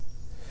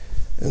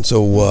And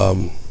so we're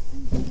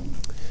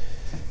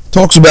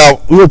going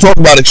to talk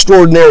about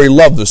extraordinary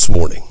love this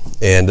morning.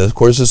 And of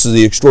course, this is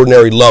the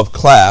extraordinary love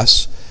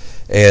class.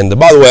 And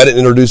by the way, I didn't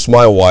introduce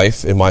my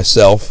wife and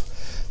myself.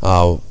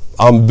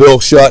 I'm Bill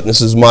Shutt, and this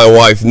is my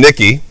wife,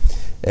 Nikki.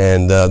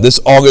 And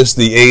this August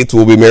the 8th,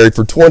 we'll be married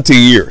for 20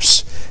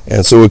 years.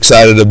 And so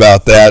excited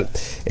about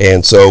that.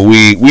 And so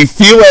we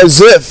feel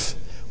as if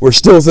we're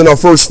still within our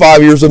first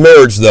 5 years of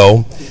marriage,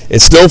 though.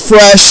 It's still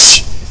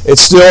fresh.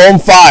 It's still on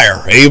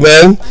fire.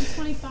 Amen. I'm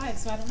 25,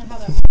 so I don't know how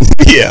that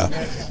works.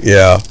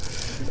 Yeah.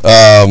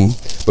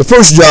 But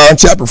 1 John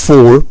chapter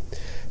 4,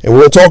 and we're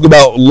going to talk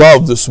about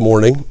love this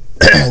morning.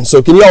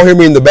 So can you all hear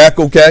me in the back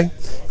okay?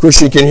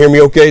 Christian, can you hear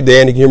me okay?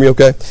 Dan, you can hear me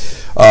okay?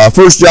 1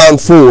 John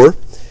 4,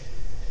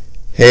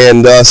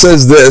 and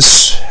says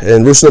this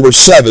in verse number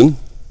 7,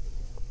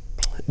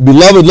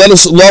 Beloved, let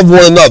us love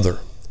one another,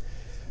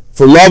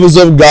 for love is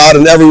of God,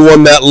 and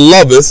everyone that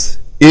loveth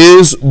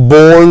is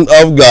born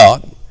of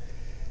God,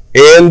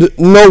 and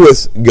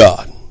knoweth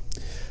God.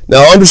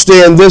 Now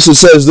understand this, it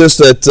says this,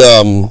 that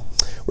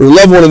we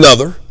love one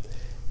another,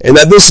 and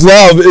that this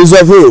love is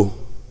of who?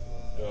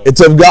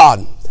 It's of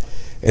God.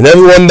 And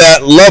everyone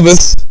that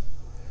loveth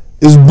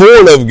is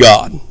born of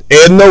God,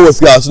 and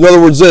knoweth God. So in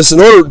other words, this, in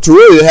order to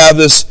really have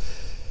this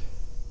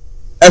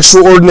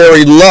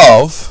extraordinary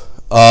love,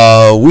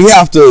 we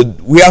have to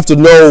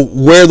know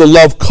where the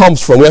love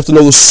comes from. We have to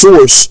know the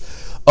source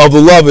of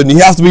the love, and you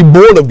have to be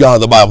born of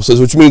God, the Bible says,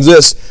 which means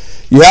this: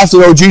 you have to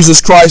know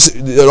Jesus Christ.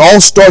 It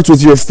all starts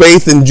with your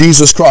faith in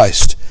Jesus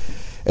Christ.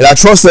 And I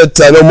trust that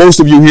I know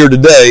most of you here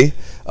today,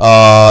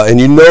 and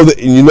you know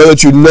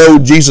that you know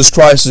Jesus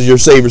Christ as your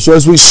Savior. So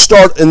as we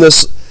start in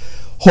this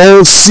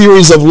whole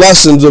series of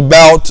lessons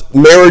about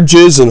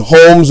marriages and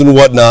homes and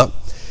whatnot,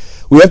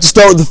 we have to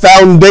start with the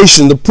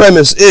foundation. The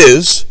premise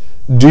is,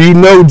 do you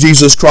know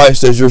Jesus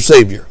Christ as your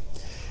Savior?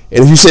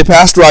 And if you say,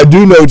 Pastor, I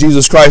do know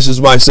Jesus Christ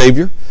as my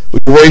Savior,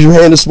 would you raise your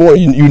hand this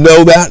morning? You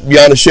know that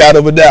beyond a shadow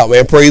of a doubt,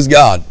 man. Praise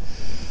God.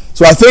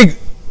 So I think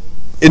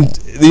in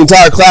the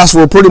entire class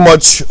we're pretty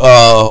much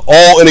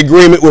all in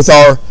agreement with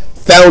our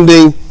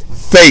founding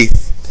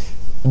faith.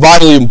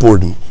 Vitally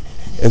important.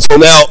 And so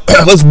now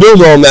let's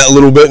build on that a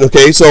little bit.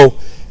 Okay, so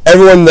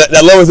everyone that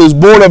loveth is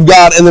born of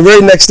God, and the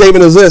very next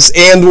statement is this: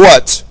 and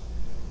what?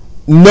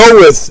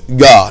 Knoweth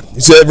God.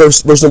 You see that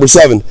verse number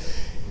 7.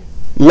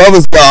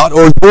 Loveth God,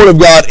 or is born of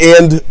God,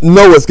 and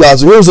knoweth God.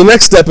 So here's the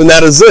next step, and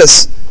that is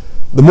this: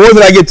 the more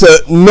that I get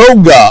to know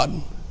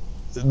God,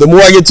 the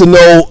more I get to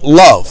know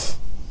love.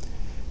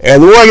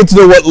 And the more I get to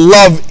know what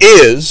love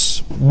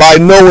is by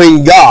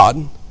knowing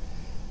God,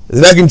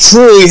 then I can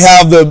truly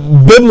have the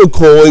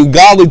biblical and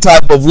godly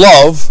type of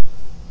love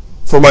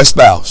for my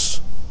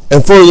spouse.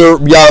 And further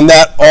beyond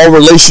that, all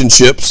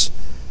relationships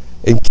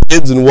and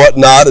kids and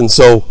whatnot. And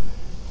so,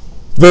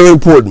 very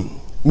important.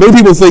 Many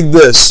people think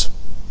this,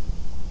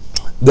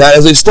 that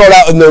as they start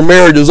out in their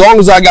marriage, as long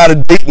as I got a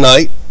date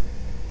night,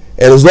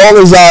 and as long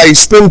as I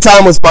spend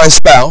time with my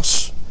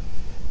spouse,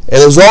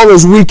 and as long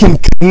as we can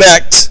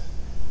connect,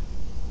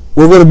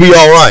 we're going to be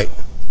all right.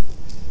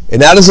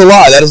 And that is a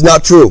lie. That is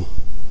not true.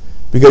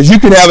 Because you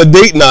can have a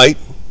date night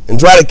and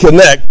try to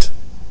connect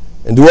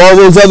and do all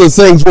those other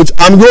things, which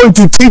I'm going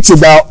to teach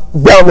about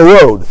down the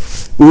road.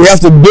 We have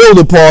to build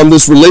upon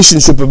this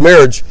relationship of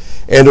marriage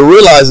and to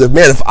realize that,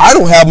 man, if I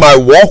don't have my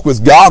walk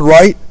with God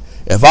right,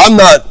 if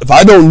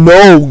I don't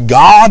know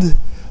God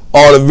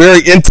on a very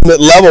intimate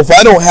level, if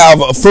I don't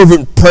have a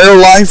fervent prayer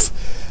life,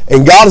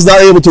 and God is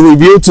not able to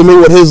reveal to me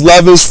what His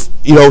love is,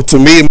 to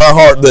me in my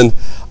heart, then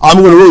I'm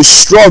going to really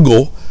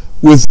struggle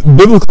with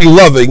biblically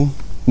loving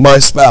my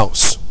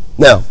spouse.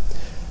 Now,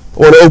 I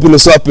want to open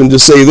this up and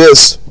just say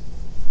this.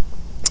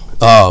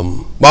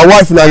 My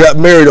wife and I got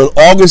married on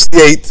August the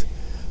 8th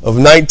of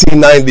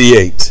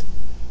 1998.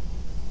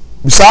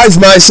 Besides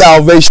my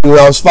salvation when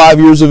I was 5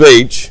 years of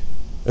age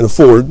in a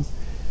Ford,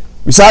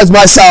 besides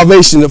my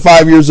salvation at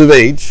 5 years of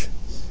age,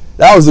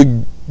 that was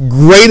the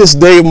greatest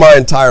day of my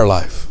entire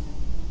life.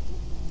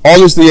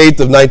 August the 8th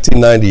of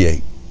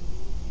 1998.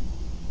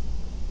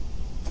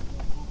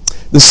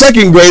 The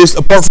second greatest,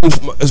 apart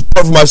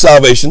from my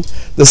salvation,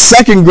 the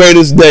second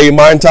greatest day in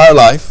my entire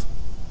life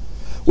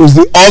was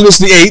the August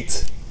the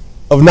 8th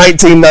of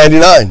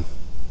 1999.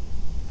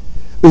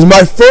 It was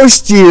my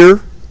first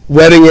year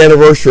wedding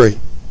anniversary.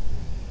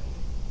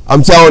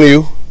 I'm telling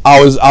you,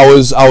 I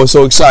was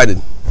so excited.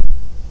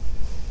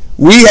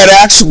 We had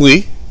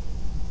actually,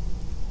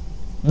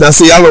 now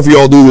see, I don't know if you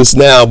all do this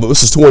now, but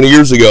this is 20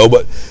 years ago,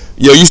 but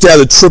you used to have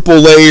the triple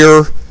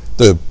layer,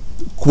 the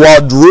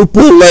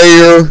quadruple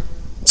layer.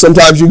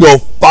 Sometimes you go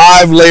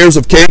 5 layers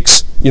of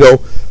cakes,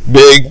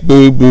 big,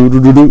 boo, boo,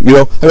 doo, doo, doo, I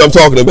know what I'm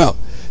talking about.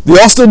 Do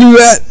y'all still do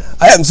that?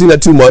 I haven't seen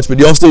that too much, but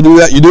do y'all still do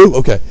that? You do?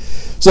 Okay.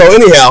 So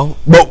anyhow,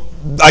 but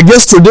I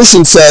guess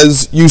tradition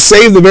says you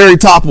save the very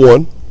top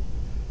one,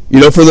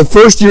 for the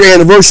first year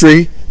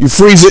anniversary, you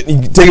freeze it,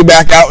 and you take it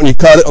back out, and you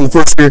cut it on the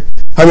first year.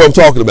 I know what I'm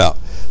talking about.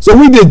 So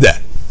we did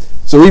that.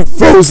 So we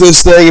froze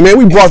this thing, and man,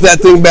 we brought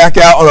that thing back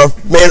out on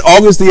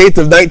August the 8th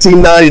of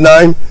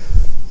 1999.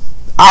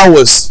 I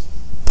was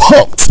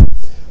pumped.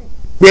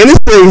 Man, this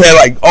thing had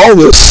like all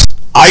this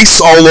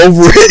ice all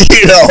over it,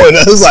 and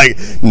it was like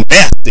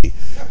nasty.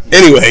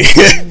 Anyway,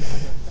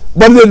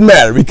 but it didn't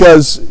matter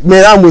because,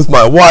 man, I'm with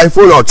my wife.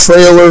 We're in our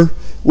trailer.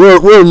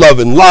 We're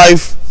loving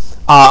life.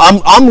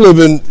 I'm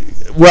living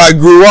where I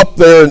grew up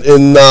there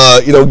in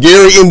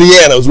Gary,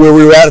 Indiana was where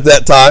we were at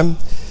that time.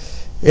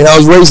 And I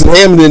was raised in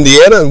Hammond,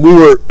 Indiana, and we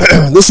were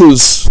this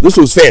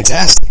was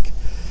fantastic.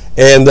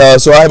 And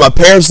so I had my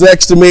parents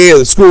next to me,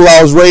 the school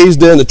I was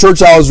raised in, the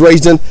church I was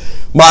raised in.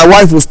 My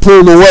wife was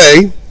pulled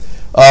away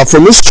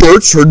from this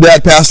church. Her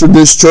dad pastored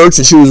this church,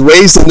 and she was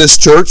raised in this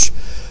church.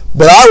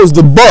 But I was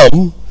the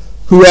bum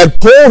who had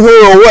pulled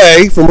her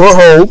away from her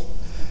home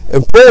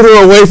and pulled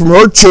her away from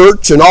her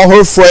church and all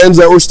her friends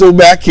that were still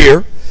back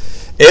here.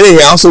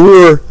 Anyhow, so we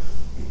were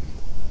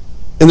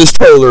in this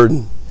trailer,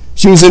 and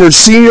she was in her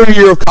senior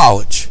year of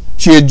college.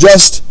 She would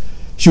just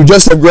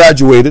have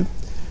graduated.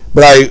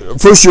 But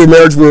first year of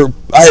marriage,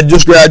 I had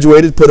just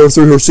graduated, put her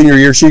through her senior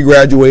year. She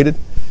graduated.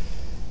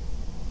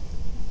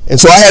 And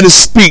so I had a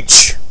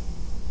speech.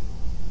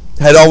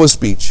 I had all this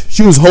speech.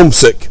 She was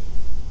homesick.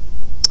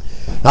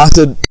 And I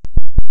said,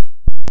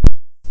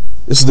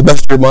 this is the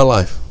best year of my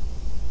life.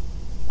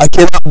 I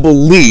cannot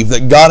believe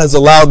that God has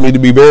allowed me to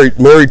be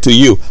married to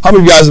you. How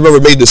many of you guys have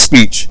ever made this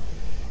speech?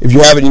 If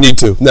you haven't, you need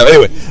to. No,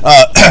 anyway.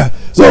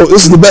 So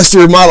this is the best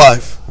year of my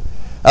life.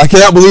 I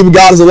cannot believe that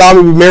God has allowed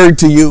me to be married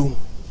to you.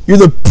 You're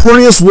the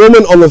prettiest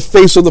woman on the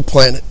face of the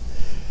planet.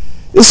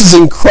 This is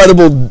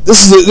incredible.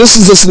 This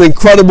is just an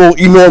incredible,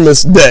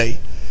 enormous day.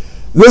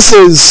 This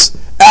is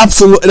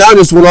absolute, and I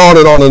just went on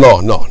and on and on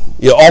and on.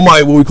 All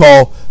my, what we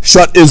call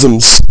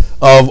shut-isms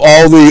of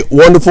all the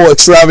wonderful,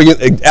 extravagant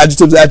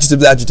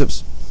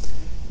adjectives.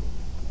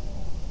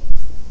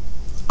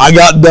 I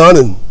got done,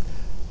 and,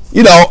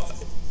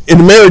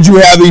 in marriage you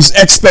have these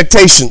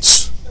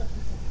expectations.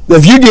 That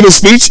if you give a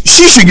speech,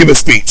 she should give a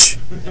speech.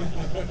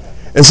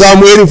 And so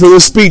I'm waiting for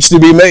this speech to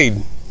be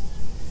made.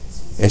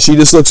 And she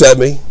just looks at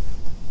me.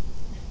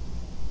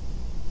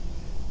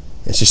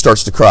 And she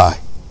starts to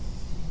cry.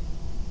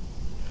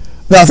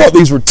 Now I thought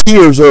these were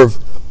tears of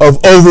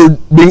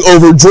being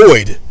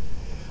overjoyed.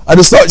 I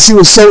just thought she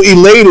was so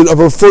elated of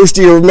her first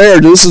year of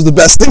marriage. This is the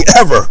best thing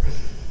ever.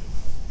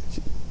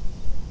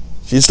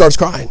 She just starts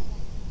crying.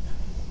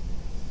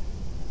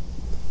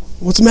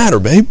 What's the matter,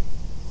 babe?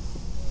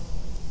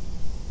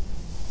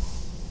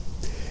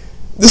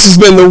 This has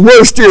been the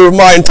worst year of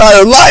my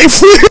entire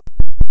life.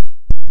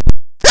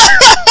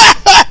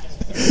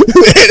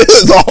 It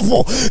was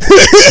awful.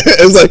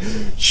 It was like,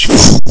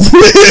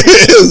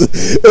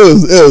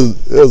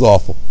 it was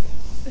awful.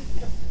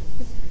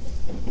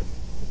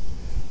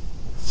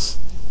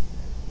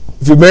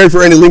 If you're married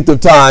for any length of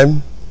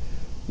time,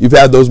 you've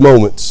had those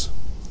moments.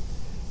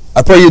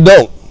 I pray you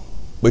don't,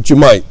 but you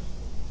might.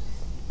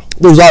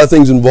 There was a lot of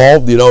things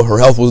involved. Her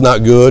health was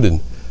not good, and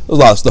there was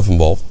a lot of stuff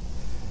involved.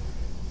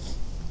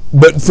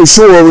 But for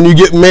sure, when you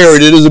get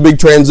married, it is a big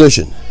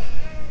transition.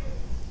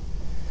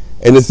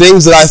 And the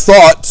things that I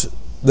thought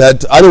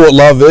that I know what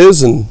love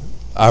is, and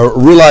I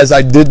realized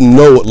I didn't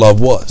know what love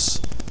was.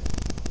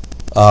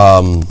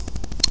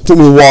 It took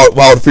me a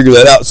while to figure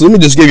that out. So let me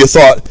just give you a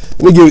thought.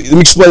 Let me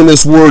explain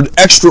this word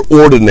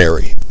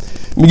extraordinary.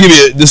 Let me give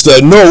you just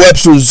Noah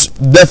Webster's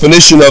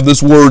definition of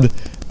this word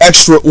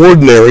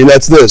extraordinary, and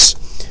that's this.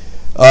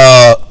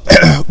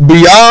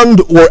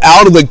 Beyond or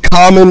out of the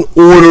common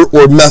order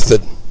or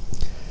method.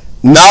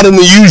 Not in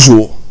the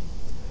usual,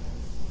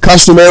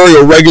 customary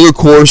or regular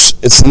course.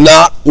 It's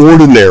not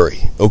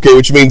ordinary. Okay,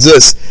 which means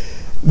this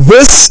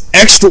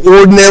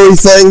extraordinary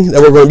thing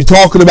that we're going to be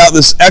talking about,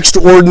 this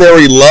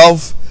extraordinary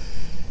love,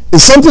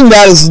 is something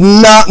that is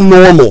not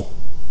normal.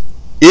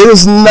 It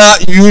is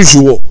not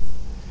usual.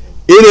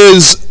 It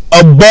is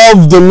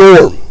above the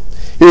norm.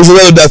 Here's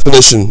another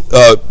definition.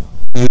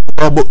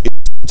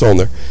 It's on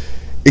there.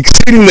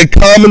 Exceeding the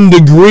common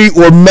degree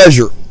or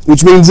measure,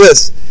 which means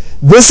this.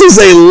 This is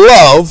a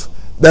love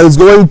that is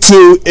going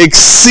to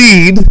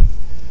exceed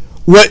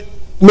what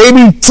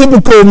maybe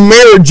typical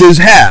marriages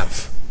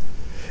have.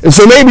 And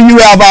so maybe you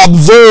have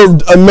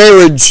observed a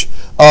marriage,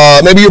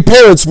 maybe your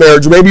parents'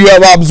 marriage, or maybe you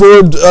have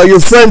observed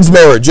your friend's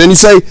marriage, and you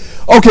say,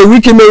 okay,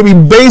 we can maybe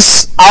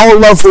base our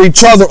love for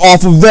each other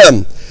off of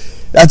them.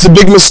 That's a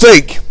big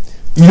mistake.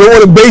 You don't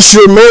want to base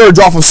your marriage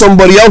off of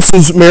somebody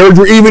else's marriage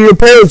or even your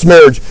parents'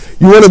 marriage.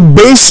 You want to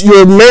base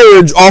your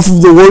marriage off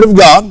of the Word of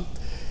God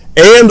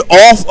and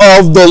off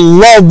of the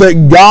love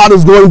that God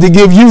is going to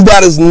give you.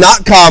 That is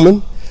not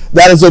common.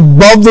 That is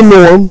above the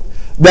norm.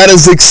 That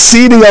is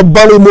exceeding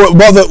above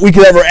that we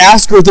could ever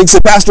ask or think. So,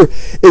 Pastor,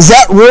 is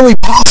that really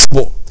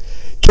possible?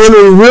 Can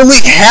we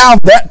really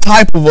have that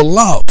type of a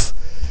love?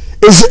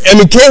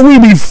 Can we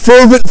be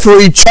fervent for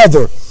each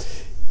other?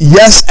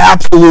 Yes,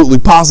 absolutely,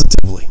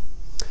 positively.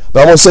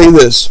 But I want to say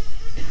this.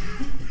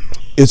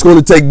 It's going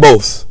to take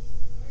both.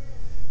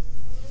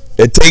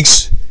 It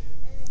takes,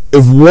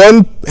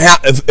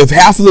 if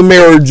half of the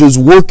marriage is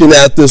working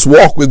at this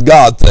walk with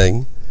God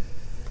thing,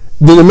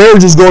 then the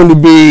marriage is going to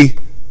be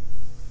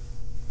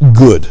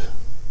good.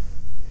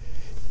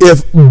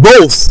 If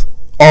both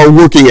are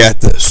working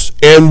at this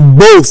and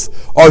both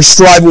are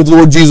striving with the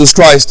Lord Jesus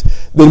Christ,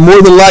 then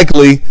more than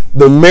likely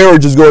the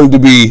marriage is going to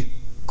be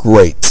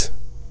great.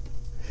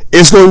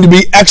 It's going to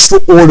be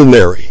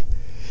extraordinary.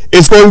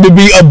 It's going to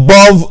be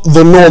above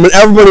the norm. And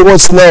everybody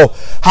wants to know,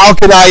 how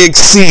can I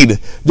exceed?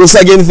 Just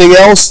like anything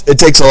else, it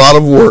takes a lot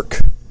of work.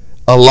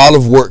 A lot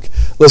of work.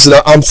 Listen,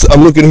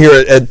 I'm looking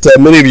here at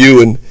many of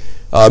you, and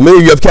many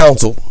of you have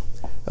counseled.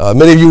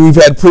 Many of you, we've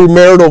had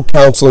premarital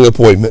counseling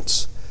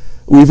appointments.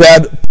 We've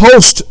had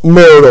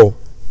post-marital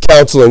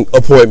counseling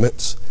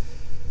appointments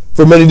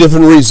for many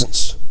different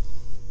reasons.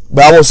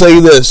 But I will say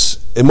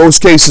this, in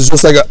most cases,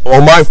 just like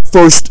on my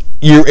first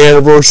year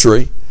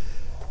anniversary,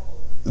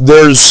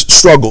 there's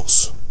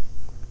struggles,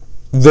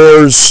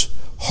 there's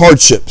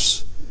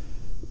hardships,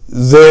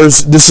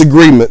 there's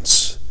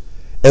disagreements.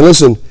 And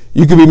listen,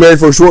 you can be married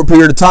for a short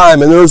period of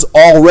time and there's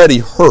already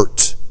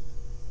hurt.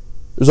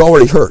 There's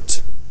already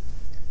hurt.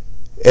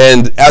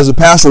 And as a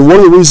pastor, one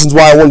of the reasons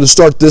why I wanted to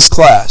start this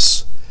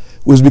class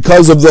was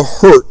because of the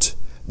hurt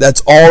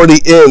that's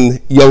already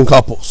in young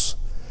couples.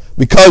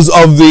 Because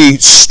of the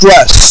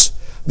stress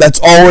that's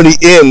already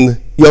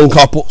in young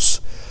couples.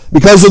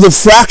 Because of the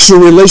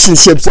fractured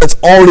relationships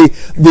that's already,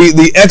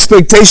 the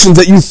expectations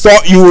that you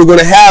thought you were going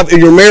to have in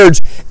your marriage,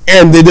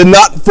 and they did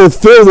not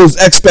fulfill those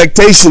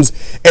expectations,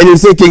 and you're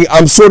thinking,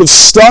 I'm sort of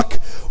stuck,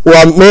 or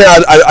I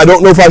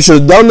don't know if I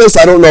should have done this,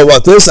 I don't know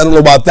about this, I don't know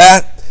about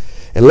that.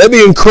 And let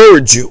me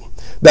encourage you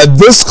that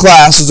this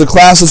class is a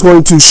class that's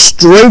going to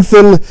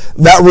strengthen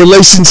that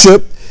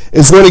relationship.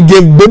 It's going to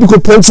give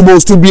biblical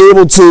principles to be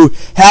able to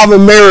have a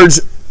marriage,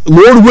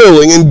 Lord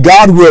willing and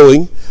God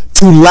willing,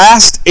 to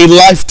last a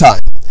lifetime.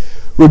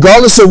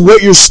 Regardless of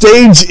what your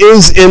stage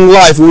is in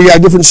life, and we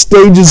have different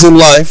stages in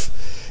life,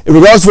 and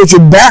regardless of what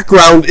your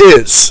background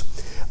is,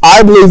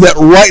 I believe that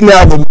right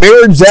now, the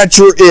marriage that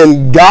you're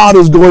in, God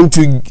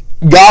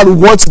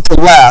wants it to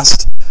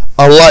last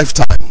a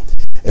lifetime.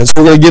 And so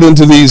we're going to get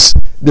into these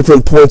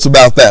different points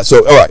about that.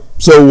 So, all right.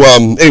 So,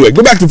 anyway,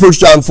 go back to 1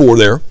 John 4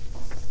 there.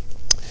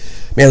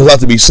 Man, there's a lot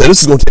to be said.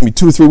 This is going to take me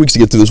 2 or 3 weeks to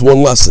get through this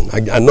one lesson.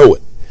 I know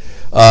it.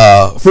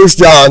 1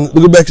 John,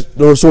 look back to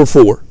verse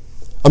 4.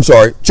 I'm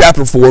sorry,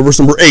 chapter 4, verse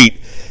number 8.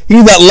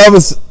 He that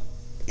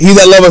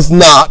loveth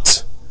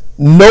not,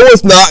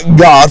 knoweth not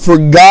God, for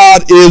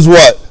God is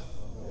what?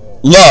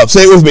 Love.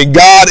 Say it with me.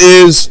 God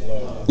is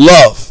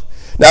love.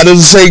 Now, does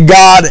it say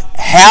God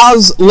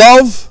has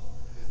love?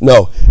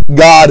 No.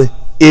 God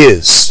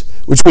is.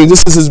 Which means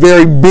this is his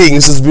very being.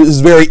 This is his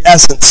very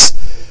essence.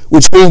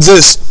 Which means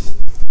this.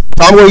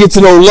 If I'm going to get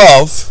to know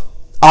love,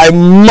 I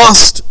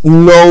must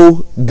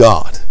know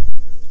God.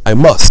 I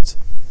must.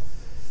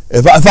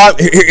 If I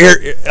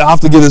here, I'll have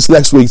to give this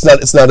next week.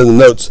 It's not in the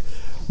notes.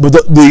 But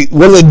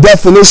one of the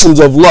definitions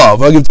of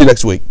love, I'll give it to you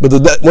next week. But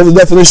one of the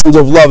definitions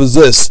of love is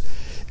this: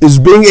 is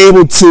being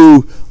able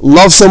to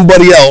love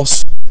somebody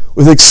else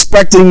with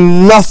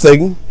expecting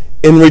nothing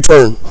in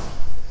return.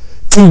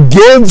 To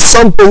give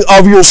something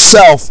of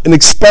yourself and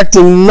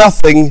expecting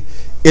nothing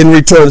in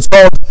return. It's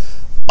called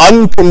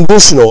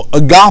unconditional,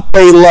 agape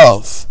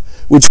love.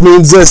 Which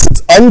means this,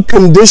 it's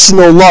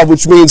unconditional love,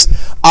 which means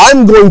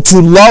I'm going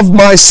to love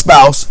my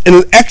spouse in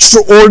an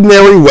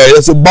extraordinary way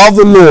that's above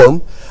the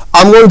norm.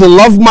 I'm going to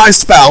love my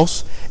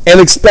spouse and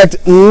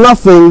expect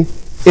nothing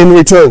in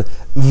return.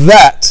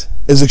 That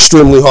is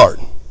extremely hard.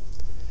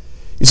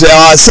 You say,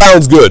 it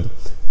sounds good.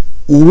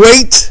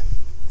 Wait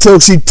till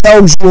she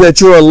tells you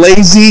that you're a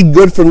lazy,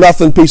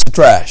 good-for-nothing piece of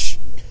trash.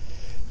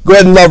 Go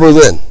ahead and love her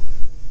then.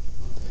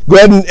 Go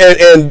ahead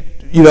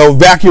and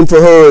vacuum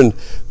for her and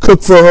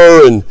cook for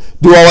her and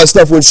do all that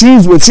stuff. When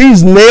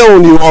she's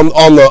nailing you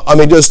on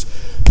the,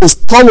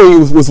 just pummeling you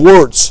with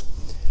words.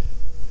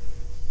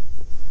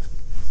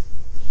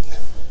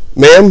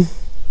 Man,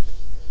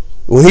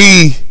 when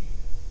he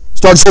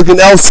starts looking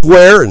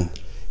elsewhere and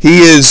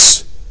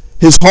his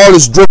heart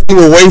is drifting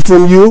away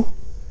from you,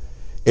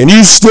 and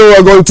you still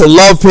are going to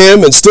love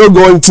him and still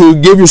going to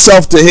give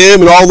yourself to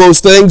him and all those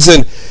things,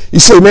 and you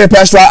say, man,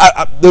 Pastor,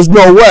 there's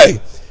no way.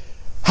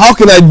 How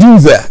can I do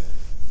that?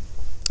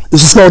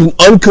 This is called an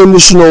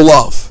unconditional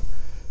love.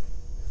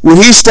 When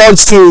he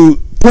starts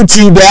to put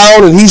you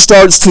down and he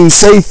starts to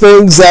say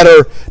things that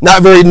are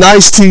not very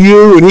nice to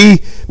you, and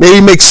he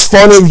maybe makes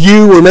fun of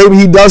you, or maybe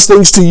he does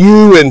things to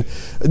you, and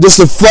just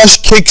the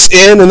flesh kicks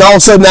in, and all of a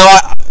sudden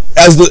now,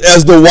 as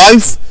the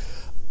wife,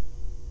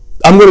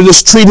 I'm going to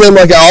just treat him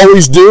like I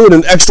always do in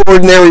an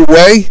extraordinary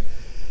way.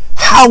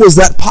 How is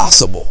that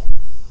possible?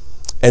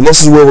 And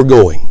this is where we're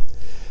going.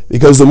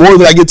 Because the more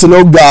that I get to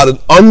know God and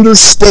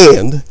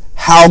understand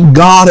how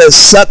God has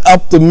set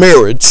up the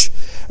marriage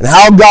and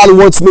how God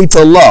wants me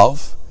to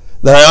love,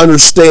 then I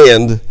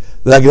understand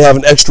that I can have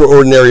an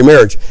extraordinary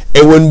marriage.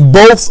 And when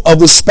both of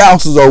the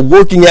spouses are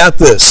working at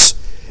this,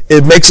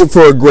 it makes it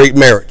for a great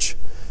marriage.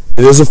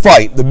 It is a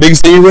fight. The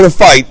biggest thing you're going to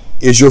fight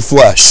is your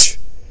flesh.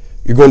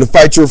 You're going to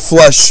fight your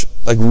flesh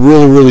like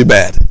really, really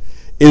bad.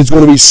 It's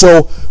going to be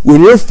so,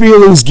 when your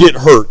feelings get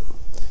hurt.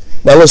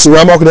 Now listen,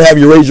 I'm not going to have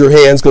you raise your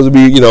hands because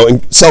it'll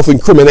be,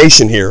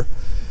 self-incrimination here.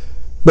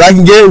 But I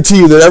can guarantee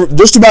you that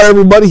just about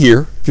everybody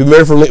here, if you've been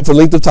married for a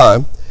length of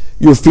time,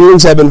 your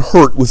feelings have been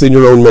hurt within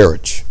your own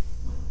marriage.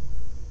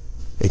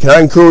 And can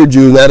I encourage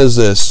you, and that is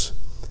this: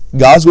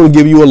 God's going to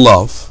give you a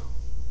love.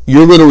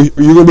 You're going to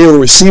be able to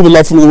receive a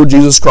love from the Lord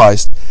Jesus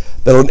Christ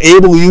that will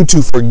enable you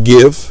to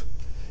forgive,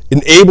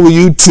 enable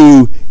you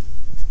to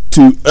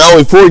not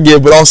only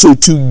forgive, but also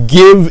to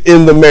give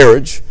in the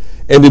marriage,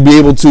 and to be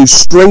able to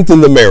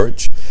strengthen the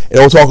marriage. And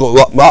we'll talk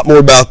a lot more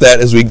about that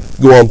as we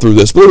go on through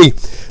this. But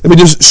let me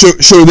just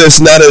show this,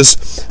 and that is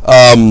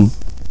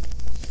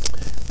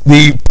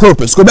the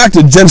purpose. Go back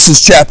to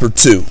Genesis chapter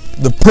 2.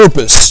 The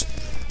purpose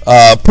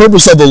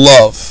of the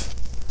love.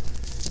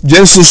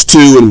 Genesis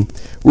 2, and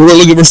we're going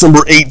to look at verse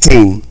number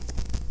 18.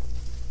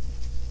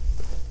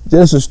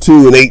 Genesis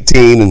 2 and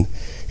 18, and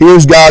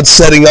here's God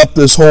setting up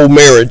this whole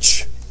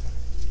marriage.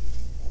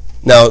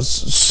 Now,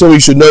 some of you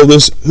should know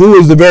this. Who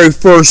was the very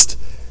first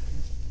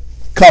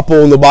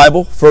couple in the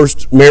Bible?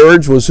 First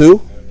marriage was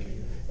who?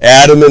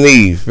 Adam and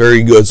Eve.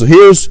 Very good. So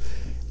here's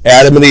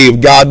Adam and Eve.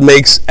 God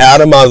makes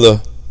Adam out of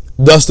the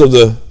dust of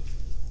the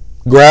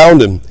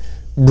ground and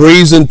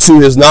breathes into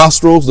his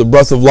nostrils the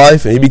breath of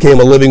life, and he became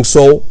a living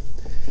soul.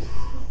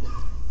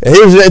 And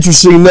here's an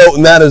interesting note,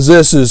 and that is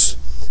this: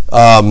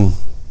 God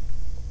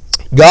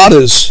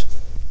is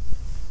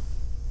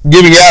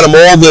giving Adam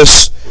all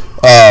this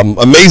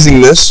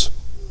amazingness.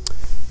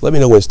 Let me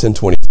know when it's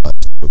 10:25.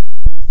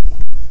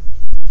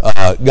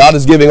 God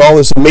is giving all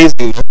this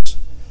amazingness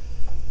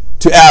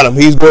to Adam.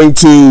 He's going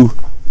to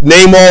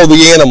name all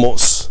the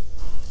animals.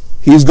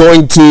 He's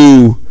going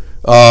to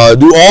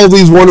do all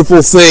these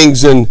wonderful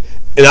things. And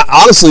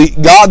honestly,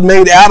 God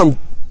made Adam.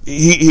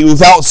 He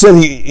without sin.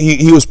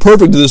 He was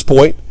perfect to this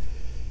point.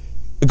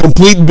 A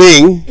complete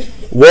being,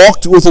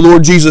 walked with the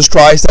Lord Jesus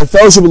Christ, had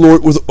fellowship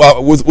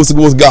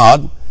with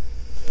God.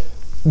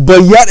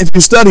 But yet, if you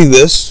study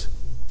this,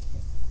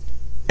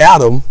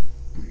 Adam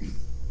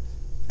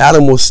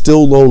was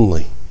still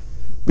lonely.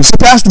 You say,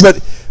 Pastor,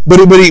 but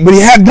he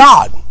had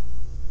God.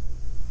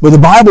 But the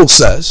Bible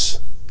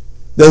says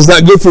that it's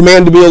not good for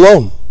man to be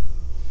alone.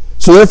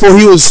 So therefore,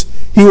 he was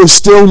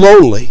still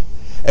lonely.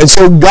 And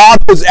so God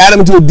puts Adam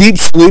into a deep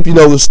sleep. You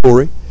know the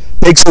story.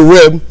 Takes a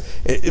rib.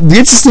 The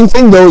interesting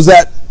thing, though, is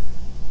that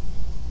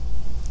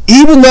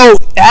even though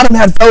Adam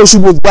had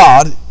fellowship with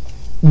God,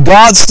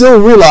 God still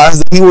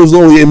realized that he was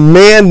lonely, and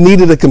man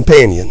needed a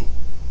companion.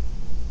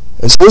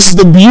 And so this is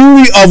the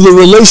beauty of the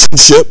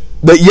relationship,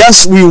 that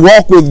yes, we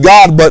walk with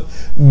God, but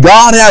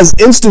God has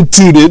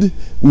instituted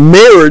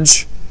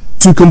marriage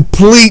to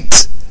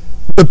complete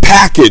the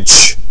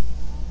package.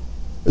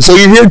 So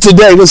you're here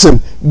today.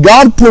 Listen,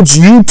 God puts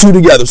you two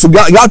together. So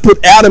God put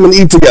Adam and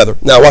Eve together.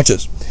 Now watch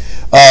this.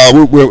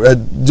 We're at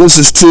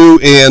Genesis 2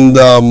 and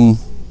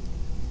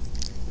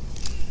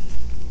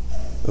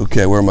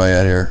okay, where am I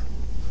at here?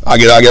 I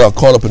get all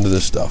caught up into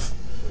this stuff.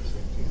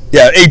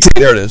 Yeah, 18.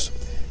 There it is.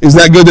 Is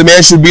that good that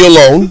man should be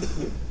alone?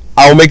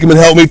 I will make him an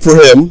helpmeet for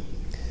him.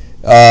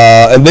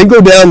 And then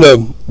go down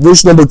to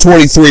verse number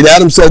 23. And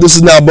Adam said, "This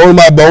is now bone of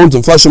my bones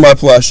and flesh of my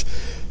flesh.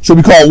 She'll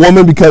be called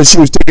woman because she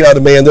was taken out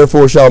of man.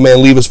 Therefore shall a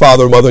man leave his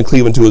father and mother and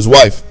cleave unto his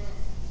wife."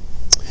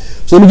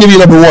 So let me give you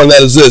number one.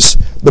 That is this: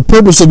 the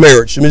purpose of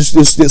marriage. Let me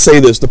just say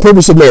this: the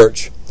purpose of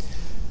marriage.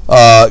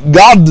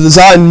 God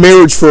designed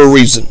marriage for a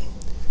reason,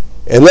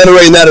 and letter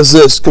A, and that is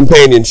this: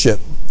 companionship.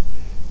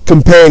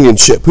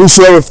 Companionship.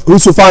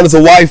 Whoso findeth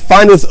a wife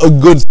findeth a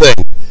good thing.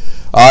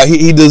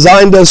 He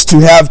designed us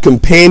to have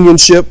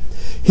companionship.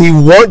 He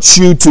wants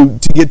you to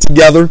get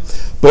together,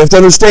 but you have to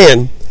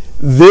understand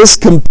this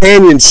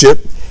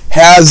companionship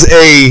has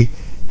a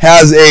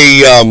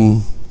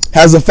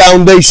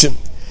foundation,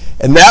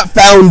 and that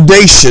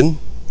foundation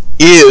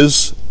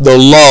is the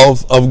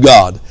love of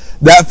God.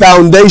 That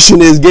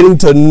foundation is getting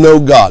to know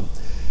God.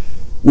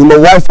 When my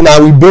wife and I,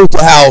 we built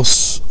a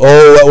house.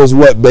 Oh, that was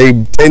what,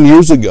 babe? 10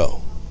 years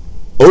ago.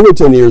 Over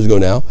 10 years ago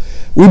now.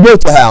 We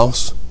built a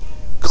house,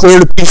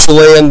 cleared a piece of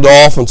land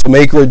off on some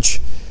acreage,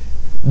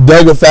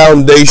 dug a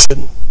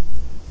foundation,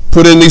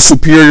 put in these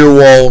superior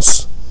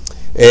walls,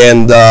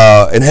 and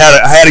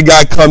had a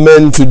guy come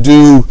in to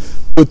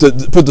put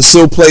the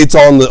sill plates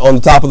on the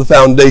top of the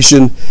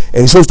foundation,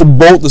 and he's supposed to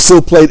bolt the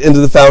sill plate into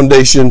the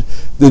foundation.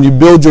 Then you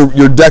build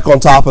your deck on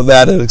top of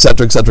that, and et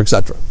cetera, et cetera, et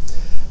cetera.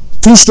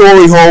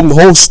 2-story home.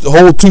 The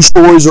whole 2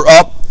 stories are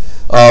up.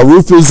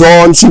 Roof is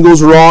on,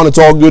 shingles are on. It's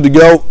all good to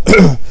go.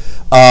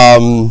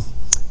 And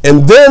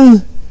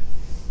then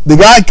the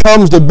guy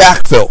comes to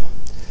backfill.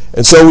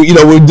 And so, we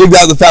dig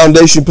out the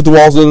foundation, put the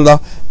walls, and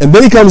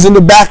then he comes in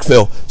to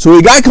backfill. So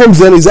when the guy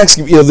comes in,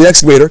 the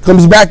excavator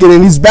comes back in,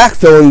 and he's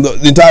backfilling the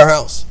entire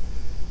house.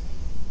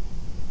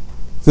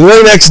 The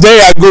very next day,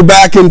 I go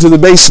back into the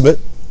basement.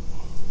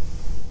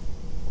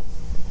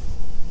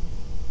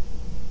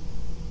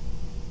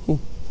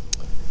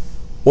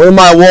 One of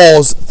my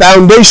walls,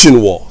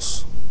 foundation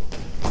walls,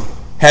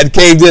 had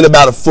caved in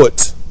about 1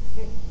 foot.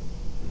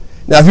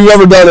 Now, if you've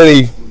ever done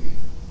any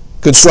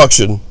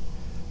construction,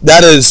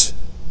 that is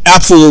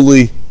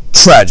absolutely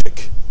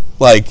tragic,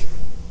 like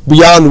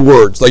beyond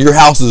words. Like, your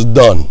house is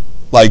done,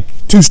 like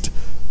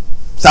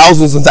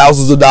thousands and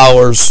thousands of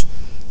dollars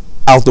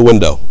out the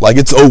window, like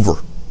it's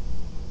over.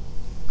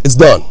 It's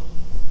done.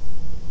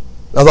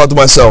 I thought to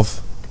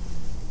myself,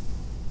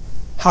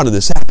 how did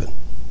this happen?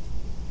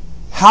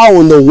 How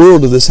in the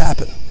world did this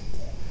happen?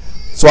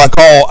 So I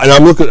call, and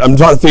I'm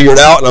trying to figure it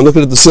out, and I'm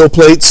looking at the sill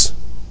plates,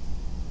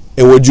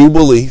 and would you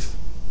believe,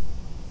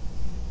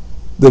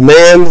 the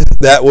man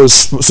that was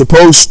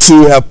supposed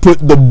to have put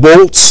the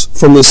bolts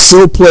from the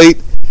sill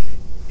plate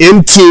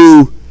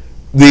into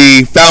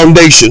the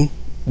foundation,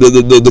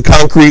 the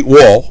concrete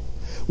wall,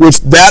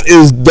 which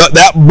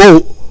that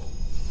bolt,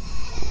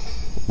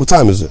 what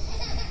time is it?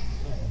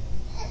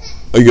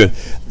 Are you good?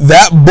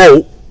 That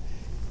bolt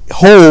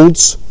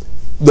holds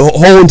the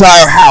whole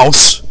entire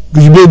house,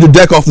 because you build your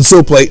deck off the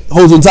sill plate,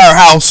 holds the entire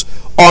house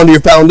onto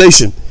your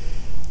foundation.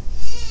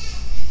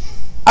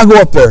 I go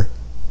up there.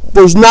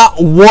 There's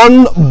not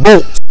one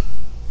bolt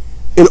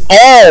in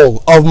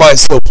all of my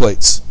sill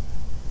plates.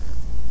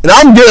 And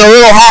I'm getting a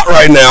little hot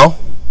right now.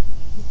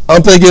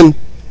 I'm thinking,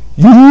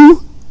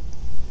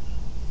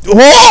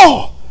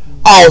 whoa!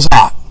 I was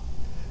hot.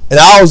 And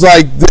I was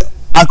like,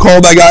 I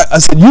called that guy. I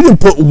said, you didn't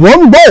put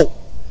one bolt,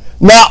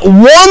 not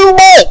one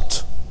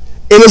bolt,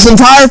 in this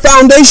entire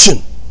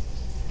foundation.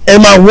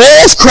 And my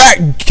walls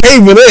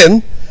caving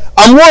in.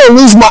 I'm going to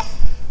lose my...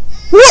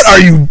 What are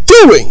you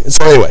doing?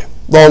 So anyway,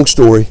 long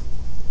story.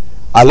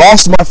 I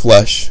lost my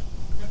flesh.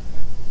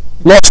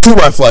 Lost to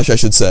my flesh, I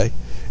should say.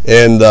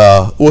 And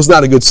it was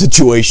not a good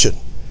situation.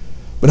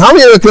 But how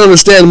many of you can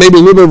understand maybe a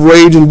little bit of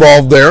rage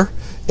involved there?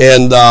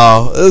 And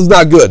it was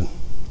not good.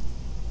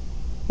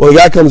 Well, the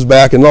guy comes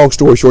back, and long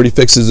story short, he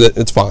fixes it,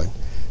 and it's fine.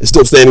 It's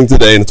still standing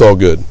today, and it's all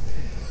good.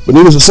 But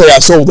needless to say, I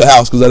sold the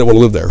house because I didn't want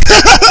to live there.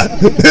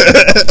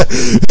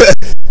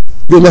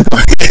 Good luck.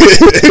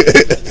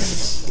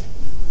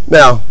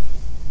 Now,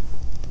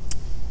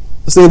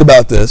 let's think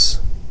about this.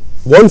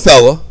 One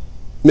fella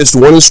missed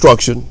one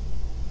instruction,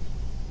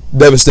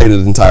 devastated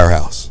the entire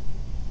house.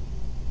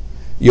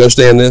 You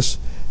understand this?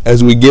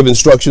 As we give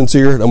instructions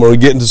here, I'm going to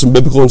get into some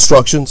biblical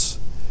instructions.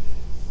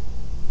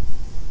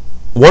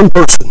 One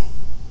person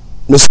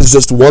misses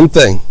just one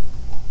thing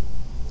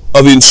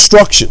of the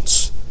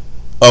instructions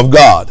of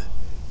God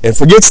and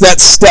forgets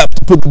that step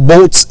to put the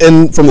bolts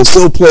in from the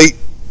sill plate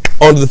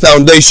onto the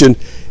foundation,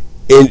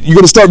 and you're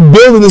going to start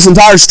building this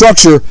entire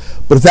structure,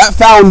 but if that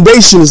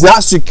foundation is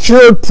not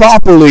secured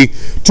properly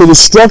to the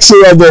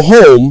structure of the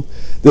home,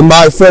 then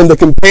my friend, the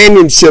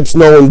companionship's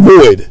null and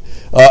void.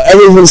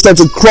 Everything's going to start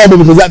to crumble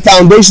because that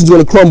foundation is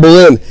going to crumble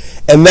in.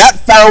 And that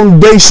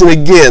foundation,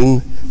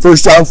 again, 1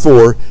 John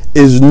 4,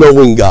 is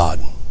knowing God.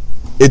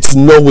 It's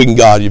knowing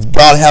God. You've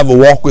got to have a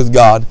walk with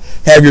God.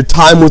 Have your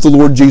time with the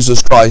Lord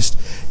Jesus Christ.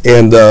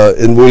 And we're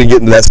going to get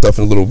into that stuff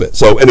in a little bit.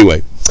 So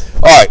anyway,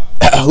 all right.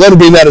 Letter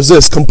B, that is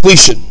this.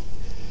 Completion.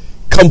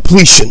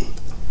 Completion.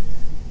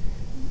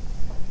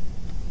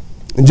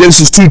 In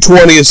Genesis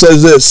 2:20, it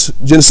says this.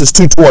 Genesis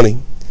 2:20.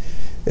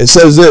 It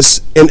says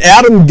this, and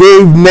Adam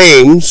gave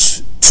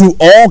names to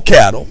all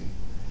cattle,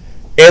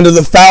 and to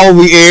the fowl of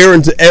the air,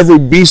 and to every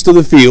beast of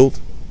the field.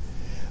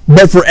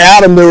 But for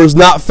Adam there was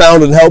not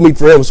found an helpmeet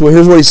for him. So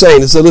here's what he's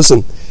saying. He said,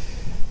 listen,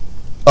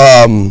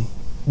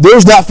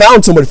 there's not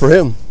found somebody for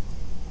him.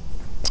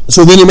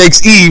 So then he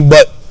makes Eve,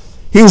 but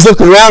he was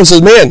looking around and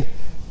says, man,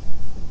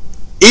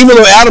 even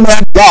though Adam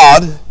had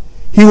God,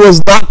 he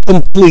was not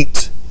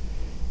complete.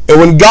 And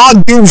when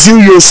God gives you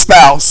your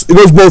spouse, it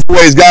goes both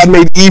ways. God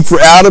made Eve for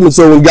Adam, and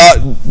so when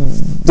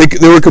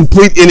they were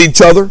complete in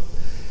each other.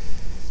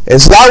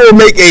 And so I will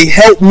make a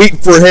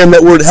helpmeet for him.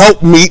 That word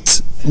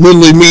helpmeet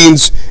literally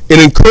means an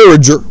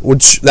encourager,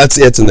 which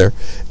it's in there,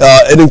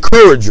 an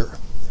encourager.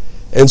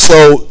 And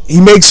so he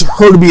makes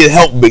her to be a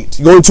helpmeet.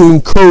 You're going to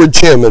encourage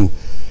him, and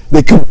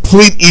they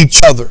complete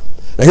each other.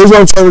 Now here's what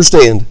I'm trying to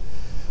understand.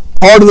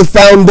 Part of the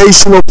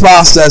foundational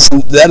process,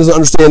 and that doesn't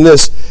understand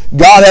this,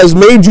 God has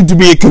made you to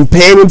be a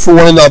companion for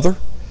one another.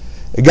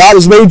 God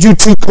has made you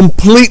to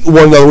complete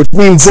one another, which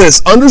means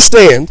this.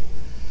 Understand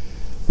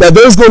that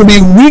there's going to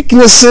be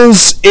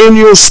weaknesses in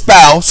your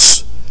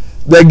spouse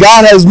that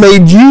God has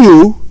made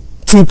you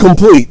to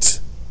complete.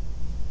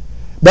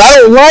 But I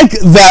don't like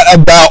that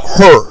about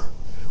her.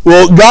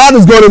 Well, God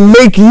is going to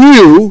make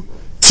you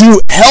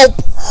to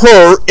help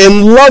her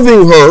in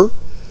loving her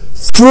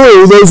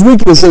through those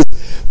weaknesses.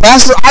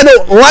 Pastor, I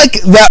don't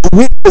like that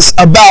weakness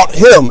about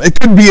him. It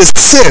could be a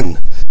sin.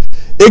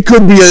 It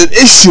could be an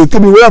issue. It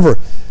could be whatever.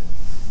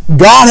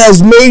 God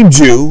has made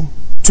you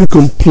to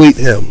complete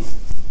him.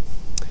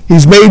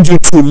 He's made you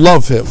to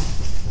love him.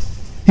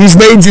 He's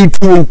made you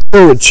to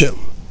encourage him.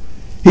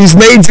 He's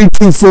made you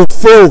to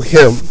fulfill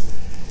him.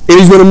 And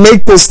he's going to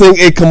make this thing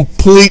a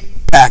complete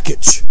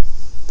package.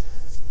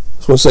 I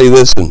just want to say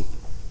this, and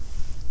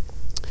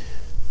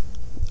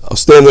I'll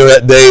stand there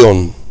that day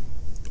on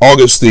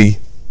August the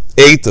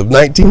 8th of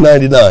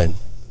 1999,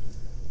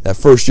 that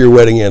first year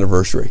wedding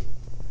anniversary.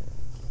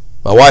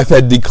 My wife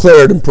had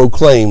declared and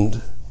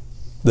proclaimed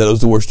that it was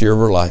the worst year of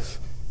her life.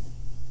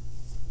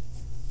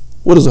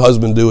 What does a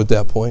husband do at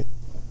that point?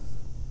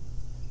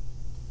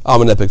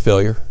 I'm an epic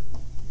failure.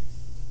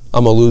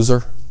 I'm a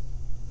loser.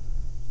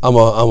 I'm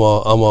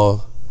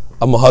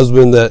a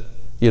husband that,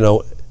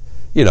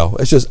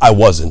 It's just I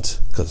wasn't,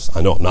 because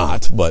I know I'm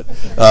not. But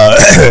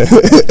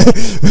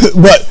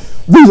but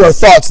these are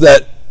thoughts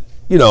that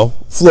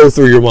flow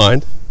through your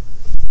mind.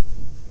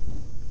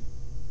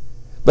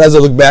 But as I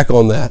look back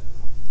on that,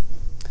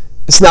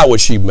 it's not what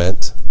she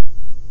meant.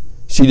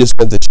 She just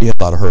meant that she had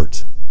a lot of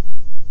hurt.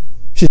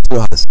 She didn't know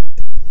how to say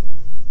it.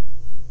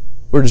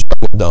 We're just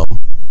young and dumb.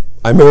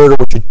 I married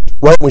her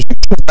right when she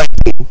was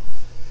 19.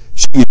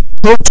 She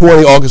turned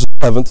 20 August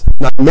 7th,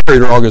 and I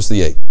married her August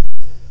the 8th.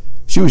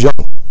 She was young.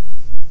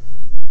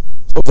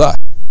 So was I.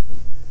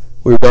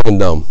 We were young and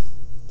dumb.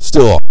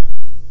 Still are.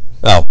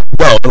 Now,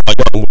 young, we're not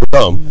young, we're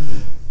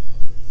dumb.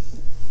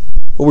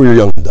 But we were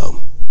young and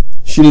dumb.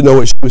 She didn't know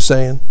what she was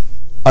saying.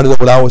 I didn't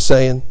know what I was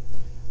saying.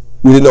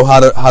 We didn't know how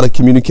to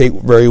communicate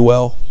very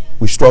well.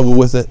 We struggled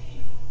with it.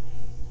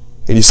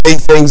 And you say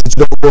things that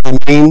you don't really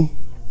mean,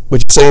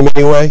 but you say them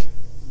anyway.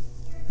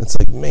 It's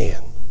like,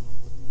 man,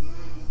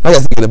 I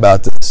got thinking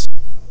about this.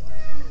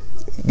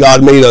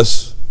 God made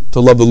us to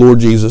love the Lord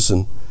Jesus,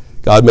 and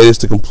God made us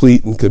to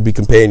complete and could be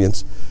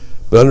companions.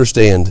 But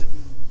understand,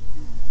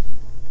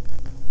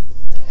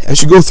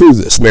 as you go through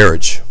this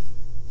marriage,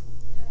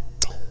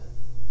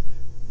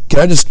 can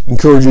I just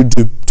encourage you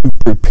to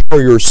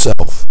prepare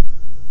yourself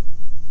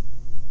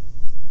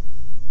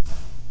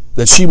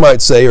that she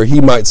might say or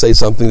he might say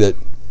something that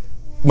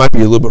might be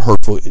a little bit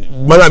hurtful. It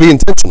might not be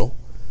intentional,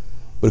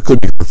 but it could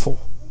be hurtful.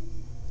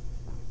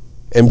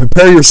 And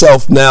prepare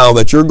yourself now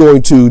that you're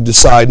going to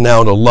decide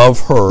now to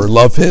love her,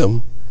 love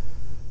him,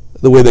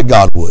 the way that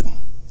God would.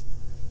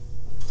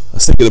 I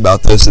was thinking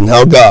about this and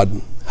how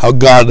God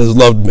has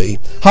loved me.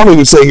 How many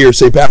would say here,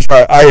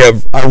 Pastor,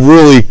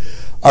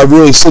 I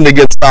really sinned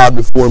against God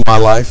before in my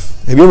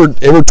life? Have you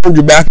ever turned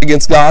your back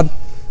against God?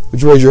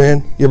 Would you raise your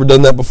hand? You ever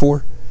done that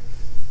before?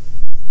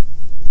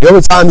 You know how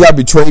many times I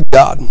betrayed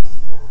God, and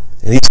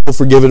He's still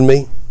forgiven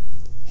me?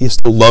 He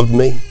still loved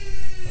me.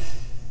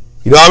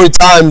 You know how many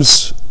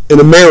times in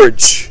a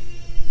marriage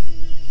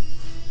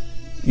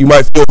you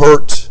might feel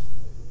hurt?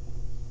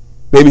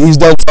 Maybe he's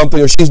done something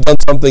or she's done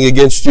something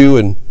against you,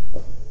 and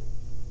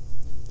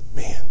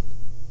man.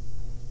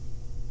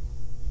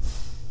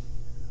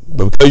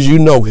 But because you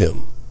know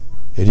Him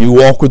and you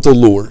walk with the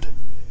Lord,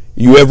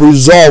 you have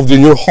resolved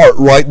in your heart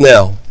right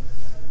now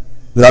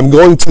that I'm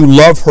going to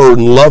love her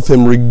and love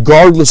him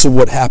regardless of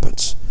what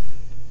happens.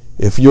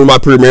 If you're in my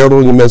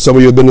premarital, you met some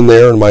of you have been in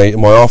there in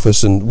my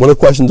office, and one of the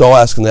questions I'll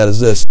ask in that is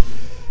this: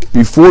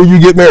 before you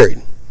get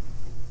married,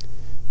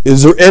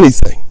 is there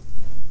anything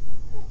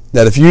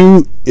that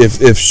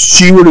if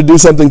she were to do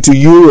something to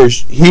you or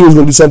he was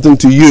going to do something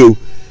to you,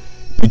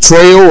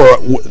 betrayal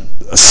or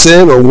a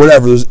sin or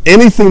whatever, there's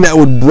anything that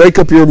would break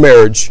up your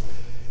marriage,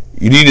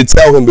 you need to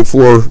tell him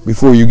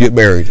before you get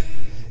married.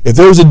 If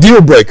there's a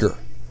deal breaker,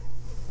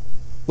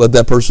 let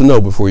that person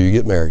know before you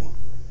get married.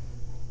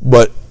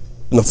 But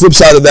on the flip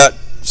side of that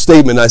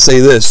statement, I say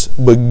this: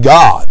 but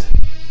God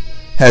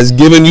has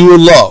given you a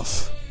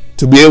love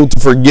to be able to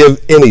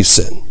forgive any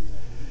sin.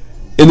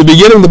 In the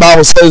beginning, the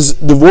Bible says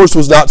divorce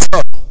was not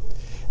so.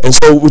 And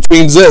so, which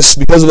means this: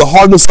 because of the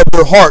hardness of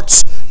their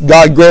hearts,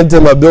 God granted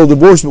them a bill of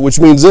divorcement, which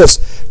means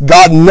this: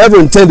 God never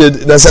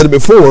intended, and I said it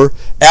before,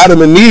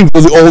 Adam and Eve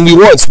were the only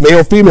ones,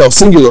 male, female,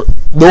 singular,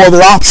 no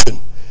other option.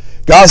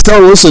 God's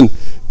telling them, listen,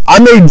 I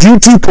made you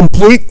two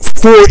complete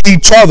for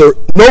each other.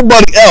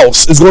 Nobody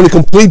else is going to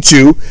complete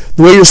you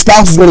the way your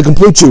spouse is going to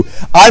complete you.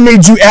 I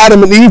made you,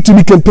 Adam and Eve, to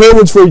be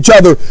companions for each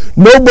other.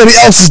 Nobody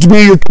else is to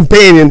be your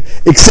companion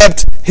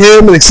except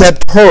him and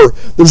except her.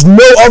 There's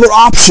no other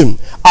option.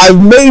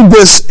 I've made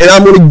this, and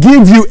I'm going to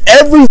give you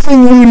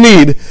everything you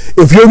need.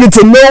 If you'll get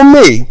to know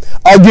me,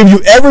 I'll give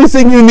you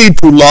everything you need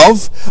to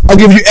love. I'll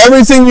give you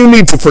everything you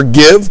need to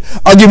forgive.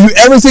 I'll give you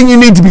everything you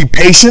need to be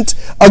patient.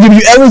 I'll give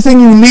you everything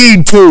you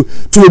need to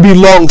be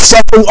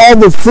long-suffering, all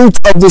the fruits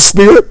of the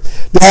Spirit,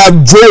 to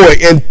have joy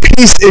and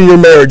peace in your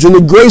marriage, and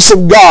the grace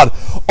of God.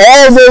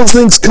 All those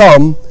things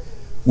come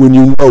when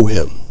you know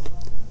Him.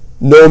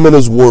 Know Him in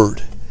His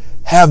Word.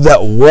 Have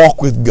that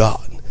walk with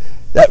God,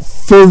 that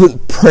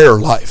fervent prayer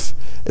life.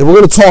 And we're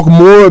going to talk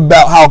more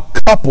about how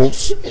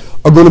couples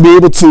are going to be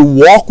able to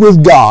walk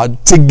with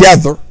God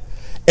together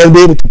and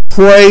be able to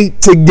pray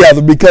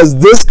together, because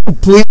this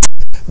completes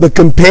the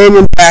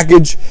companion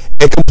package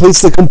and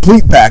completes the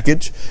complete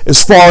package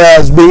as far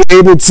as being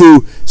able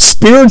to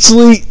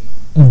spiritually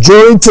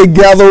join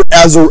together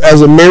as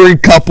a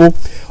married couple.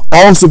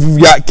 Also, if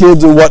you've got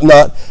kids and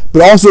whatnot,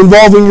 but also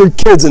involving your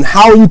kids and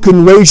how you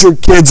can raise your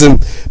kids and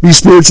be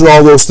spiritual and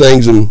all those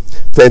things. And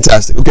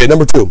fantastic. Okay,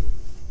 number 2.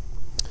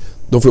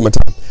 Don't forget my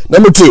time.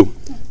 Number 2.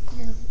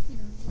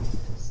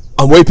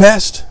 I'm way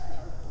past?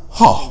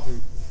 Oh.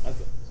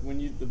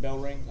 When the bell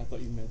rang, I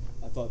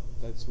thought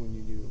that's when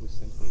you knew it was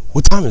 10:35.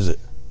 What time is it?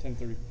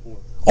 10:34.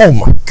 Oh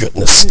my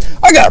goodness.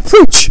 I got to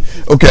preach.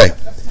 Okay.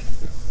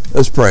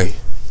 Let's pray.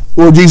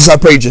 Lord Jesus, I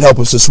pray that you help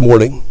us this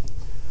morning.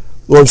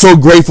 Lord, I'm so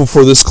grateful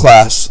for this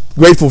class,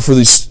 grateful for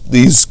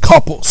these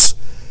couples.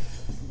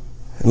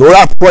 And Lord,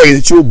 I pray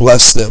that you'll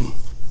bless them.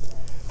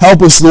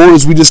 Help us, Lord,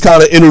 as we just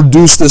kind of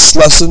introduce this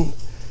lesson,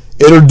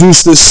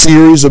 introduce this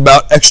series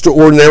about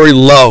extraordinary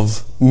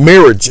love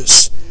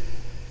marriages.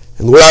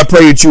 And Lord, I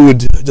pray that you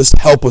would just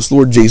help us,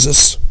 Lord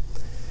Jesus.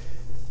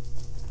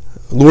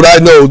 Lord, I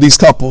know these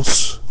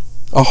couples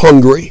are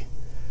hungry.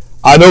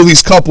 I know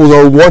these couples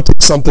are wanting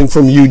something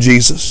from you,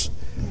 Jesus.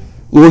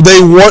 Lord,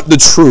 they want the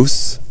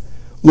truth.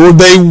 Lord,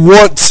 they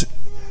want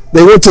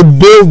to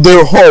build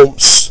their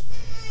homes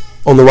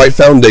on the right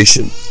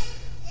foundation.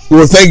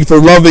 Lord, thank you for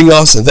loving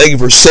us and thank you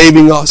for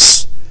saving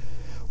us.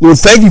 Lord,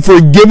 thank you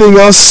for giving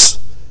us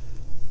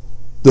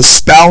the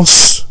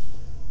spouse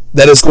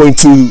that is going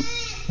to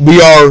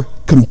be our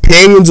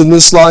companions in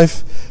this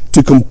life,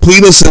 to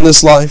complete us in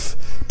this life,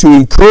 to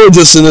encourage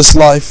us in this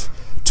life,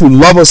 to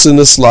love us in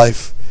this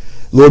life.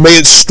 Lord, may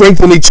it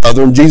strengthen each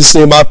other. In Jesus'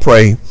 name I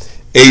pray.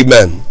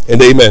 Amen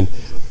and amen.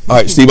 All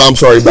right, Steve, I'm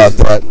sorry about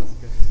that.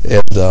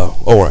 And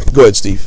all right, go ahead, Steve.